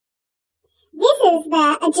This is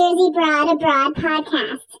the A Jersey Broad Abroad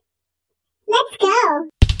podcast. Let's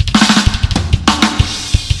go.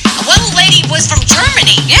 One lady was from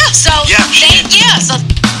Germany. Yeah. So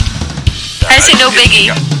I say no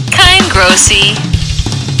biggie. Kind grossy.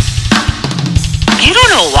 You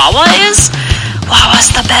don't know what Wawa is?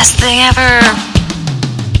 Wawa's the best thing ever.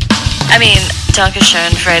 I mean,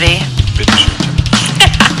 Dankeschön, Freddie.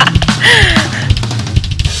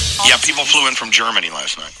 Yeah, people flew in from Germany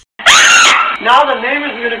last night. Now the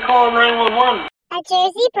neighbors are going to call 911. A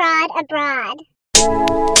Jersey Broad Abroad.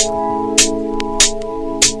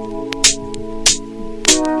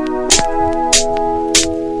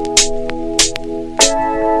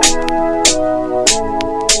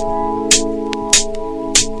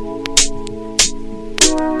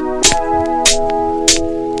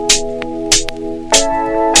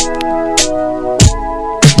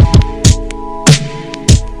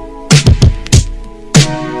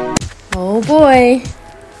 Oh boy,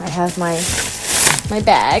 I have my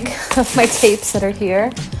bag of my tapes that are here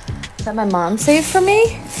that my mom saved for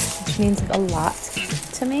me, which means like a lot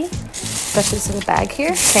to me, especially this little bag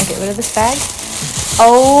here. Can't get rid of this bag.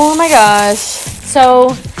 Oh my gosh.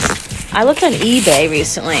 So I looked on eBay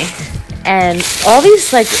recently and all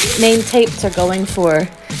these like main tapes are going for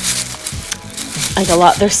like a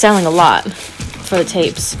lot. They're selling a lot for the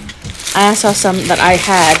tapes. I saw some that I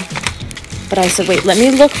had, but I said, wait, let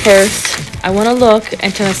me look first. I want to look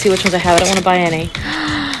and try to see which ones I have. I don't want to buy any.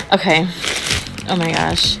 Okay. Oh my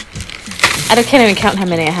gosh. I can't even count how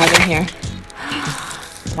many I have in here.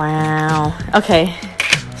 Wow. Okay.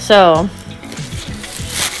 So.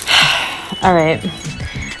 All right.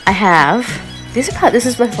 I have. This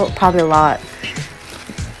is probably a lot.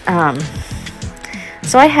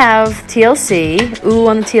 So I have TLC. Ooh,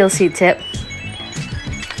 on the TLC tip.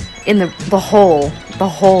 In the whole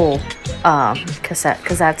cassette,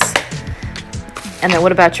 because that's. And then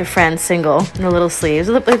What About Your Friend single in the little sleeves.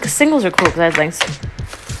 The singles are cool because I have things.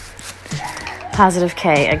 Positive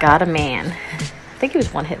K, I Got a Man. I think he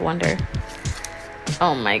was one hit wonder.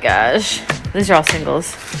 Oh my gosh. These are all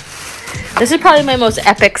singles. This is probably my most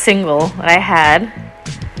epic single that I had.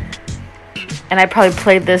 And I probably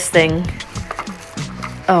played this thing,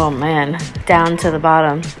 oh man, down to the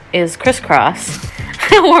bottom, is Crisscross.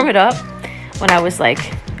 I warm it up when I was like,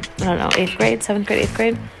 I don't know, 8th grade, 7th grade, 8th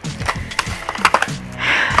grade.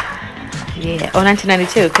 Yeah. Oh,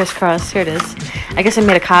 1992, Crisscross. Here it is. I guess I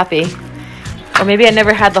made a copy. Or maybe I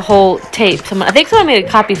never had the whole tape. I think someone made a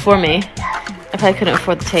copy for me. I probably couldn't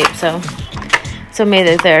afford the tape, so made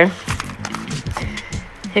it there.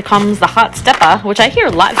 Here comes the Hot Stepper, which I hear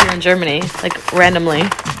a lot here in Germany, like randomly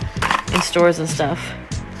in stores and stuff.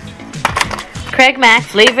 Craig Mack,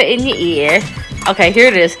 Flavor in Your Ear. Okay, here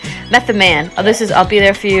it is. Method Man. Oh, this is I'll Be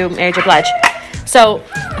There For You, Mary J. Blige. So,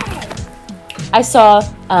 I saw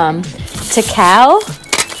Tikal.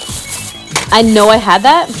 I know I had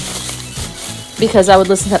that because I would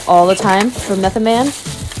listen to that all the time from Method Man,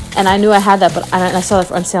 and I knew I had that, but I saw that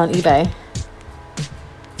on sale on eBay.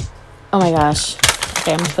 Oh my gosh.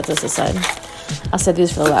 Okay, I'm gonna put this aside. I'll save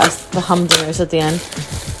these for the humdingers at the end,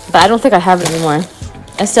 but I don't think I have it anymore.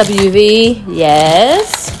 SWV,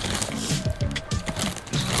 yes.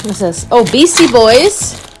 What's this? Oh, Beastie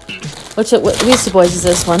Boys. What Beastie Boys is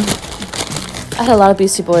this one? I had a lot of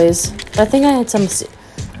Beastie Boys. But I think I had some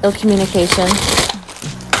ill communication.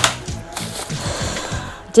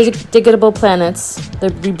 Digable Planets. The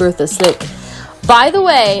Rebirth is slick. By the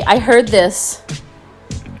way, I heard this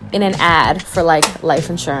in an ad for like life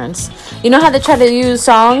insurance. You know how they try to use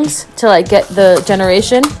songs to like get the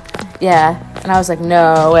generation? Yeah. And I was like,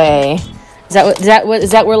 no way. Is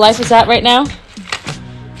that where life is at right now?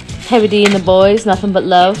 Heavy D and the Boys, Nothing But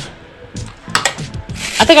Love.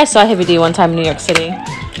 I think I saw Heavy D one time in New York City.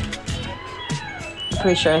 I'm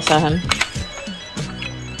pretty sure I saw him.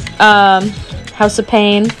 House of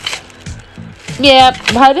Pain. Yeah,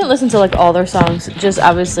 but I didn't listen to like all their songs. Just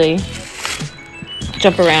obviously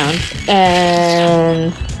Jump Around.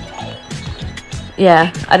 And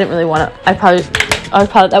yeah, I didn't really want to.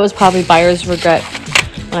 That was probably buyer's regret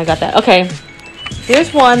when I got that. Okay,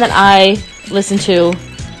 here's one that I listen to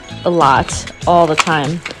a lot, all the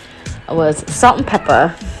time. Was Salt and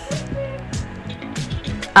Pepper.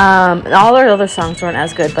 And all their other songs weren't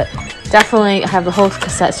as good, but definitely have the whole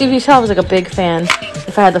cassette. Stevie Shaw was like a big fan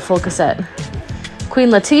if I had the full cassette. Queen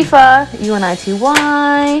Latifah, UNITY,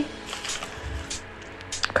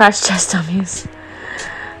 Crash Test Dummies.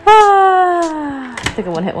 I think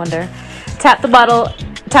a one-hit wonder. Tap the Bottle,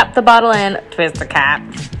 and Twist the Cap.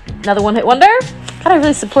 Another one-hit wonder. God, I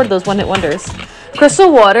really supported those one-hit wonders.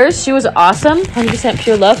 Crystal Waters, she was awesome. 100%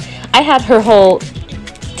 Pure Love. I had her whole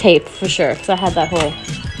tape for sure, because I had that whole.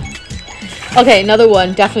 Okay, another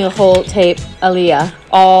one, definitely the whole tape. Aaliyah,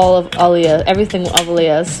 all of Aaliyah, everything of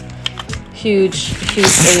Aaliyah's. Huge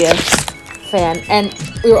Aaliyah fan, and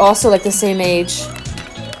we were also like the same age.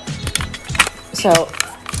 So,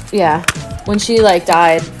 yeah, when she like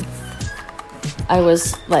died, I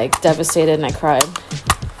was like devastated and I cried,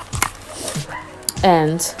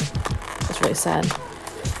 and it was really sad.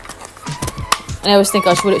 And I always think,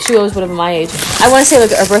 oh, she always would have been my age. I want to say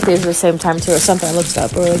like our birthdays were the same time too, or something. I looked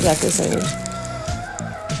up, or exactly the same age.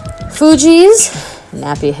 Fugees,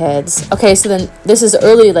 nappy heads. Okay, so then this is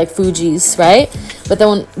early like Fugees, right? But then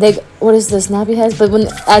when they, what is this, nappy heads? But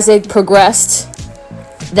as they progressed,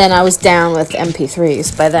 then I was down with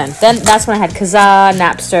MP3s by then. Then that's when I had Kazaa,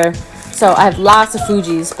 Napster. So I have lots of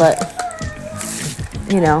Fugees, but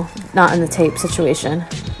not in the tape situation.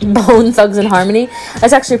 Bone Thugs and Harmony.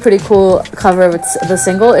 That's actually a pretty cool cover of the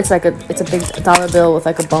single. It's a big dollar bill with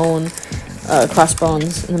like a bone,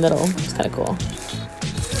 crossbones in the middle. It's kind of cool.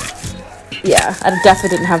 Yeah, I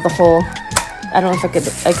definitely didn't have the whole. I don't know if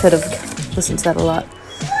I could have listened to that a lot.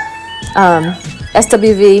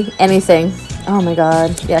 SWV, anything. Oh my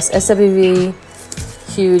god, yes, SWV,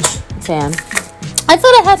 huge fan. I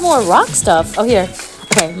thought I had more rock stuff. Oh, here.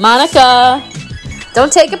 Okay, Monica.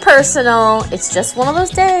 Don't take it personal. It's just one of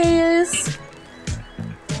those days.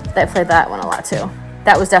 I played that one a lot too.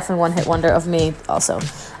 That was definitely one hit wonder of me also.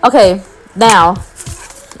 Okay, now.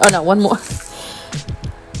 Oh no, one more.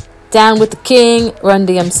 Down with the King, Run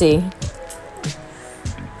DMC.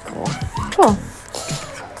 Cool.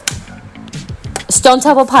 Stone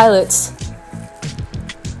Temple Pilots.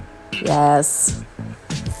 Yes.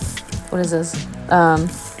 What is this? I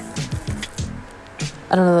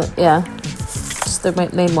don't know. Yeah. The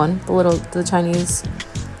main one, the Chinese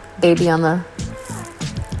baby on the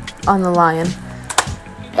lion,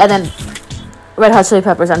 and then Red Hot Chili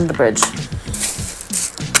Peppers, Under the Bridge.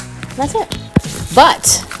 That's it.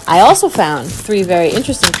 But I also found 3 very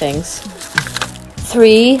interesting things.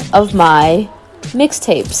 3 of my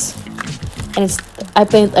mixtapes, and I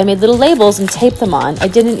made little labels and taped them on. I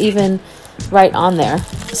didn't even write on there.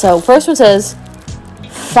 So first one says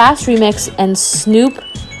Fast Remix and Snoop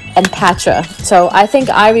and Patra. So I think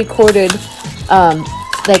I recorded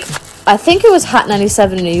I think it was Hot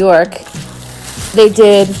 97 in New York. They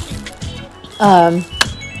did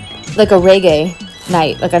like a reggae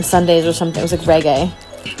night, like on Sundays or something. It was like reggae,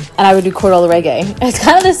 and I would record all the reggae. It's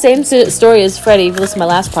kind of the same story as Freddie, if you listen to my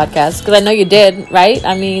last podcast, because I know you did, right?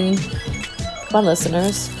 I mean, come on,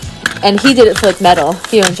 listeners. And he did it for like metal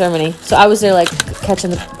here in Germany, so I was there like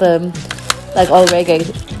catching the like all the reggae.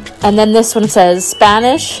 And then this one says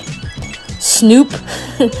Spanish, Snoop,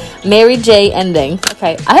 Mary J. ending.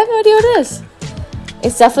 Okay, I have no idea what it is.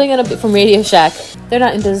 It's definitely going to be from Radio Shack. They're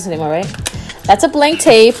not in business anymore, right? That's a blank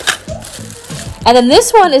tape. And then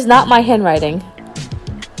this one is not my handwriting.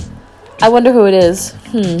 I wonder who it is.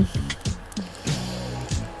 We'll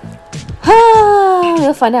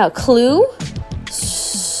find out. Clue,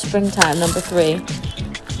 Springtime, number 3.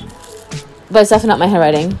 But it's definitely not my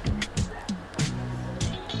handwriting.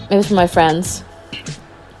 Maybe it's from my friends.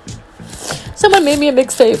 Someone made me a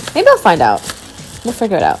mixtape. Maybe I'll find out. We'll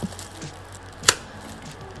figure it out.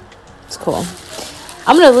 It's cool.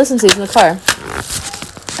 I'm going to listen to these in the car.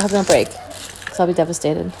 I hope they don't break, because I'll be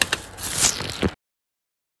devastated.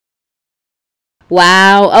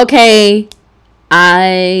 Wow. Okay.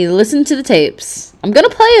 I listened to the tapes. I'm going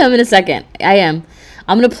to play them in a second. I am.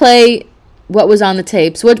 I'm going to play what was on the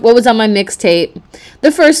tapes. What was on my mixtape.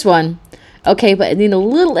 The first one. Okay, but I need a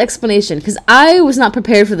little explanation, because I was not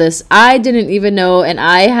prepared for this. I didn't even know, and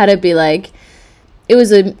I had to be like, it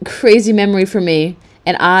was a crazy memory for me,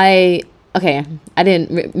 and I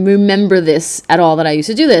didn't remember this at all, that I used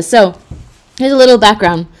to do this. So, here's a little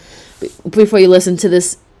background before you listen to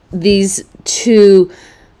these 2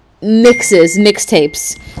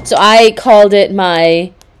 mixtapes. So, I called it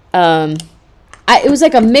my, it was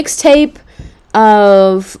like a mixtape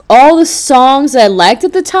of all the songs that I liked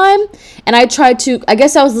at the time, and I tried to, I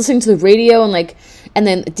guess I was listening to the radio, and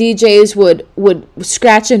then DJs would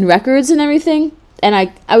scratch in records and everything, and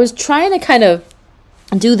I was trying to kind of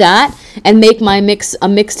do that and make my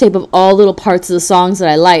mixtape of all little parts of the songs that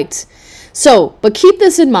I liked. So, but keep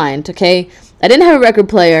this in mind, okay? I didn't have a record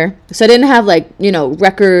player, so I didn't have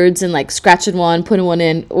records and scratching one, putting one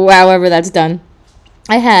in, however that's done.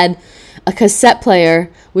 I had a cassette player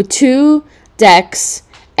with 2 decks,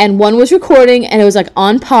 and one was recording and it was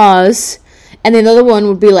on pause, and the other one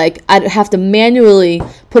would be I'd have to manually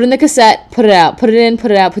put in the cassette, put it out, put it in,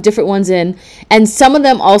 put it out, put different ones in, and some of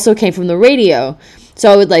them also came from the radio.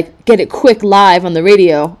 So I would like get it quick live on the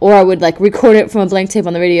radio, or I would like record it from a blank tape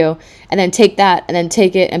on the radio and then take that and then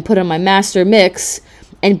take it and put it on my master mix,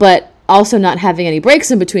 but also not having any breaks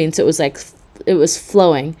in between. So it was like, it was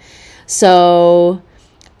flowing. So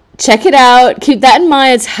check it out. Keep that in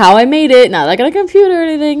mind. It's how I made it, not like on a computer or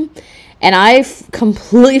anything. And I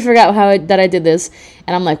completely forgot that I did this.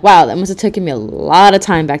 And I'm like, wow, that must have taken me a lot of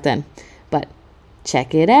time back then. But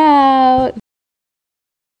check it out.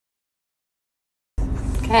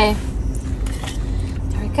 Okay,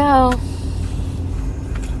 there we go.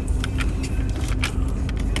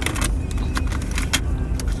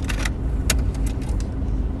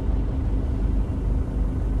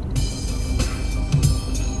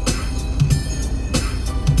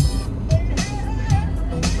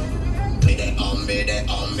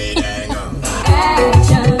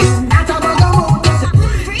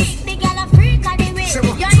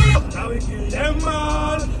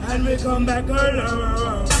 And we come back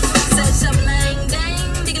alone.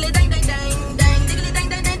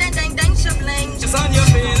 It's on your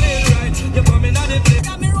feeling right. You're coming on the place.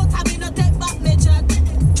 I'm a road, I'm in a take back me chat.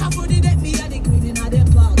 Chop for the deck, me and the queen in the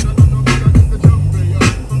park.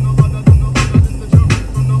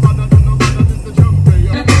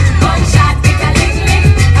 One shot, take a little,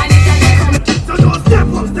 so don't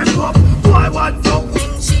step up, boy, what's up?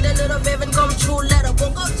 She the little baby come true, let her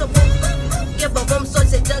go to boom. Give a bum, so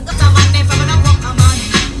say, jug up, I'm on there, I'm on walk, I'm on.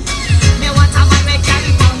 Me want a man, make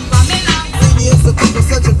carry come for me now. Years of people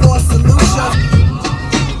searching for a solution.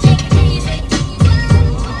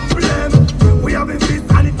 We have a beat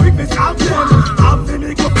and it quickness out them. I've been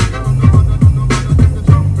a go.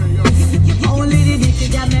 Only the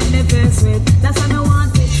dick that make me face with. That's what I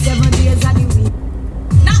want it, 7 days of the week.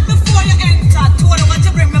 Not before you enter, told her what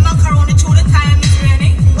to bring me macaroni through the time is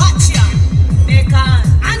raining. Watch ya, because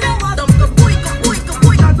I know what I'm the boy.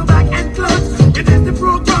 Now go back and close. It is the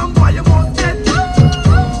program why you won't get.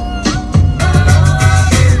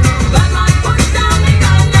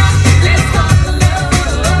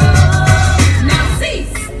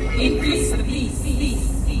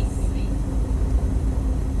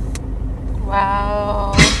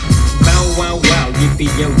 Wow. Bow wow wow,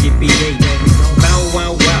 yippee yo, yippee yay. Bow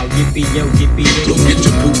wow wow, yippee yo, yippee yay. Don't get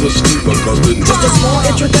your pooper scooper, cause the Just a small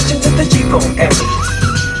introduction to the G-Bone era.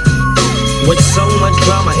 With so much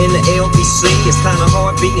drama in the LBC, it's kinda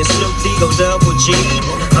hard being Snoop D-O double G.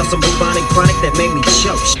 On some bubonic chronic that made me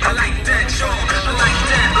choke. I like that, Sean. I like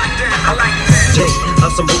that. I like that. Yeah,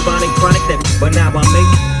 on some bubonic chronic that, but now I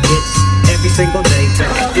make hits every single day.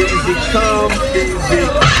 Dizzy come, dizzy.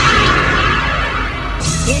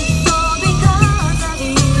 It's all because of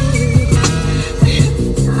you.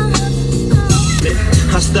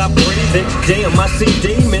 I stopped breathing, damn, I see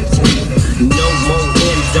demons. No more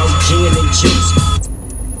endo, gin and juice.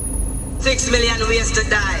 6 million ways to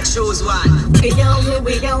die, choose one. Here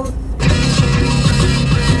we go.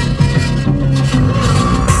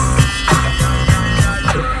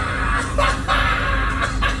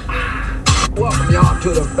 Welcome y'all to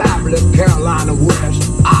the fabulous Carolina West.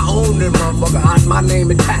 I own this motherfucker, and my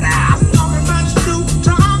name is Pat House. Talking about Snoop,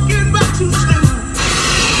 talking about you, Snoop.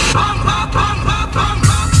 Pump, pump, pump, pump, pump,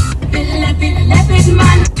 pump. Left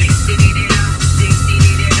man.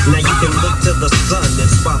 Now you can look to the sun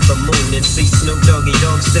and spot the moon and see Snoop Doggy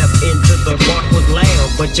Dogg step into the park with loud,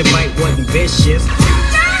 but you might wasn't vicious.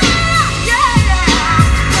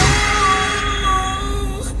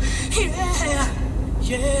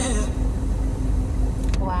 Yeah.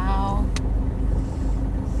 Wow.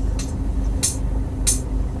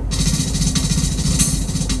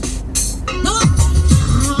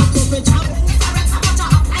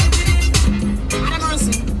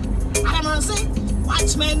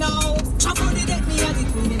 Watch me now. Trouble the deck, me a the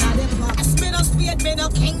queen in a the park. Me no spade, me no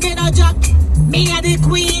king, me no jack. Me a the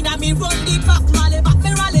queen and me run the back.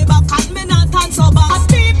 Me rally back and me not turn so back. As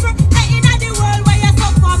people in the world where you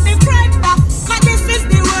suffer, me friend back. Cause this is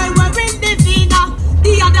the world where we live in.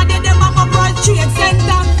 The other day them have a World Trade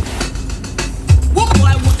Center. What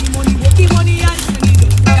boy, what the money and send it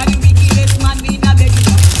up. That the wickedest man me in a bed.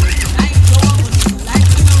 Like you know.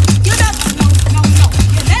 You never know.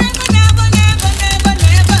 You never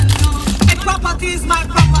know. My property is my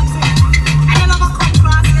property. I don't ever come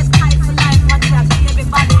across this type of life. What you have to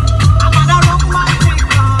everybody. I'm on a rock man.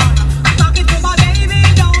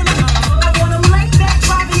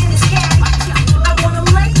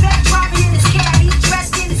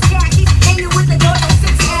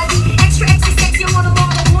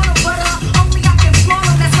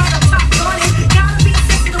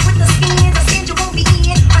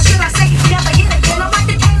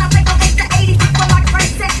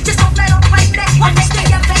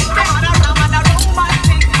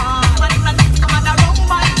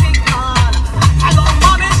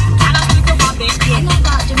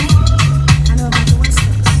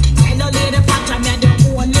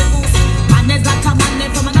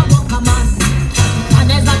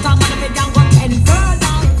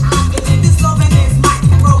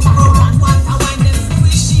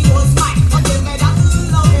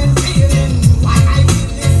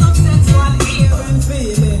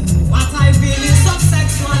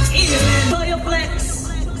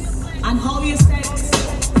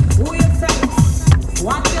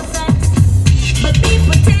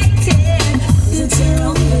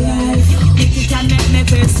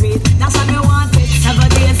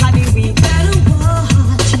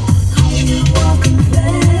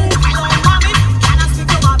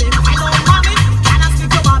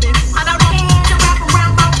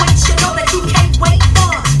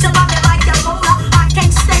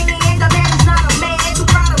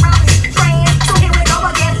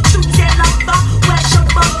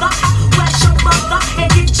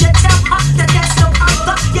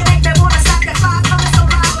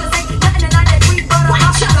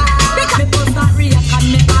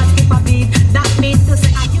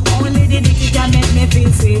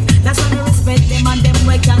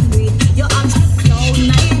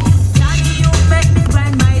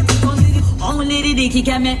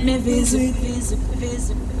 can make me visit.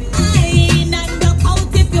 In and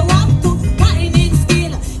out if you want to. Whining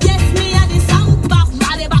skill. Yes, me and the sound back.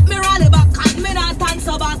 Rally back, me rally back. And me not dance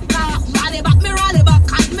so back. Rally back, me rally back.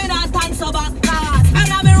 And me not dance so back.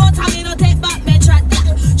 And I'm a rota, me no take back me chat.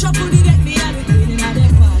 Trouble to get me out of the queen in a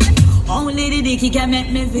deck. Only the dicky can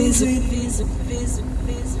make me visit.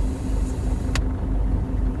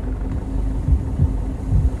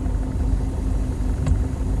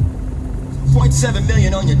 0.7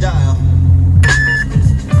 million on your dial.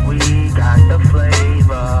 We got the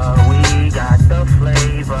flavor. We got the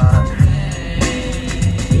flavor.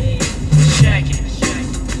 Check it.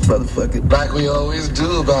 Motherfucker. Like we always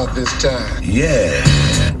do about this time. Yeah.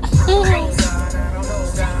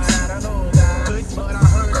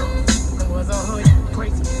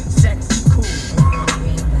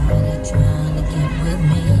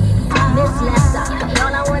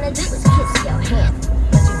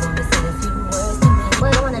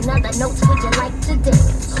 Notes would you like to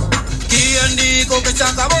dance? Kiandiko que se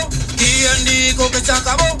acabó, Kiandiko que se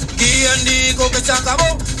acabó, Kiandiko que se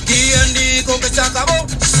acabó, Kiandiko que se acabó.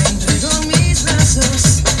 Siempre con mis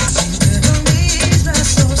brazos, siempre con mis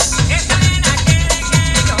brazos. Esta nena quiere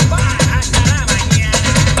que yo vaya hasta la mañana.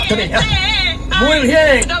 Muy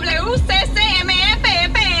bien.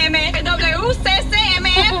 WCCMFPM,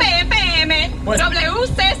 WCCMFPM,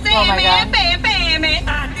 WCCMFPM.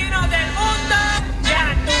 Latinos del mundo, ya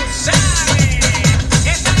tú sabes.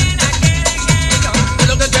 Esta nena quiere que yo. ¿Qué es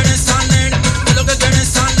lo que quiere esa nena? ¿Qué es lo que quiere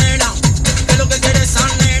esa nena? ¿Qué es lo que quiere esa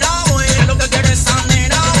nena? ¿Qué es lo que quiere esa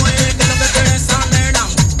nena? ¿Qué es lo que quiere esa nena?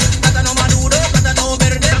 Plátano maduro, plátano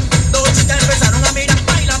verde. Dos chicas empezaron a mirar.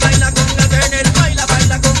 Baila, baila con el general. Baila,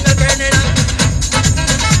 baila con el general.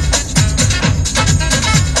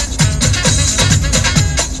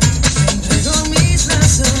 Siempre con mis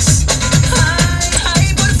brazos. Ay, ay,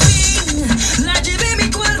 por fin la llevé mi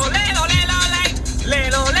cuerpo. Lelo, lelo, like.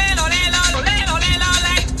 Lelo, lelo, lelo, lelo, lelo,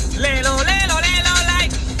 like. Lelo, lelo, lelo,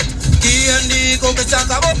 like. ¿Quién dijo que se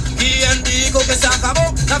acabó? ¿Quién dijo que se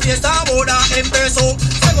acabó? La fiesta ahora empezó.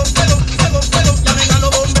 Fuego, fuego, fuego, fuego. Llamen a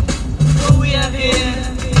los bomberos. What we have here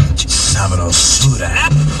Sabrosura.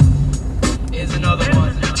 is another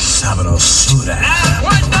one. Sabrosura.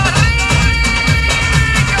 Puerto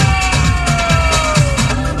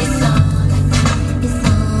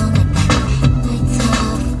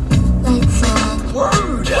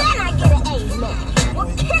Word. Can I get an amen? Well,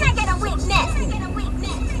 can I get a witness?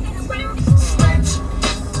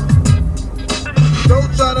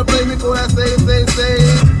 Don't try to blame me for that say.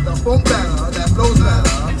 The funk battle, that flows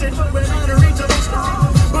battle.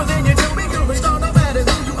 But then you tell me you was all the matter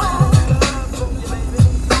than you are.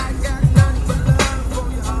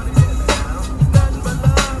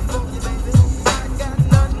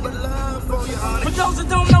 For those who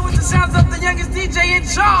don't know, it's the sounds of the youngest DJ in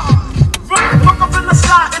charge. Look up in the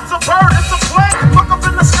sky, it's a bird, it's a plane. Look up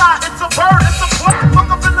in the sky, it's a bird, it's a plane. Look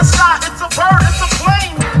up in the sky, it's a bird, it's a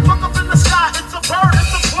plane. Look up in the sky, it's a bird,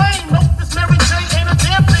 it's a plane. Nope, this Mary Jane ain't a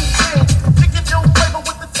damn thing changed. Chicken your flavor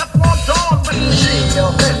with the Teflon Dawn. Yeah,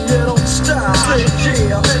 and you don't stop.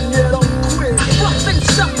 Yeah, and you don't quit. Rough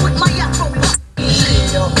up with my afro.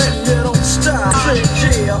 Yeah, and you don't stop.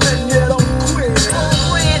 Yeah, and you don't quit.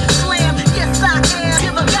 All red slam, yes I am.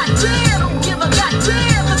 Give a goddamn, don't give a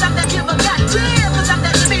goddamn. 'Cause I'm that give a goddamn. 'Cause I'm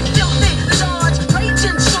that big, filthy, large,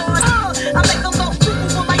 raging short. I make them go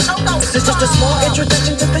cuckoo like no-no. This is just a small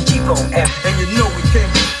introduction to the G-Bone F. And you know we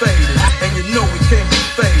can't be faded. And you know we can't be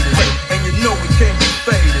faded. And you know we can't be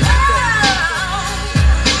faded.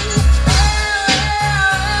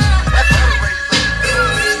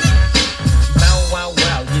 Bow wow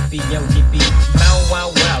wow, yippee yo yippee. Bow wow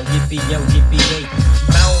wow, yippee yo yippee yay.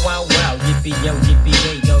 Bow wow wow, yippee yo yippee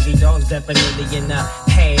yay. Doggy dog's definitely in the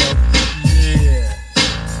hell yeah.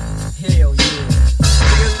 Hell yeah.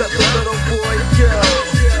 Let the little boy go.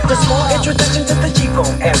 The small introduction to the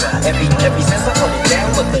G-Bone era. Every sense I put it down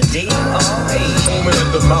with the D-R-A. Foaming at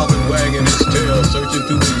the mouth and wagging his tail, searching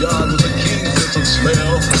through the yard with a keen sense of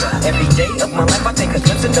smell. Every day of my life I take a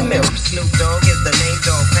glimpse in the mirror. Snoop Dogg is the name,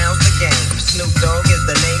 dog pounds the game. Snoop Dogg is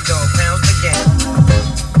the name, dog pounds the game.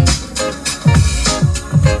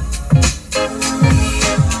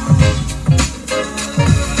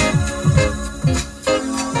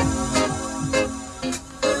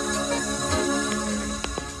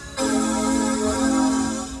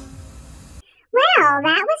 Well,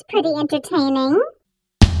 that was pretty entertaining.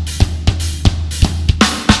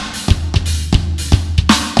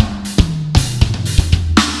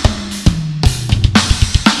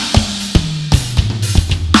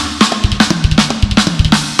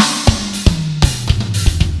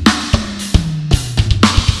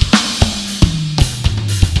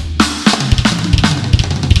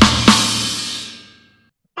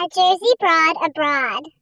 Jersey Broad Abroad.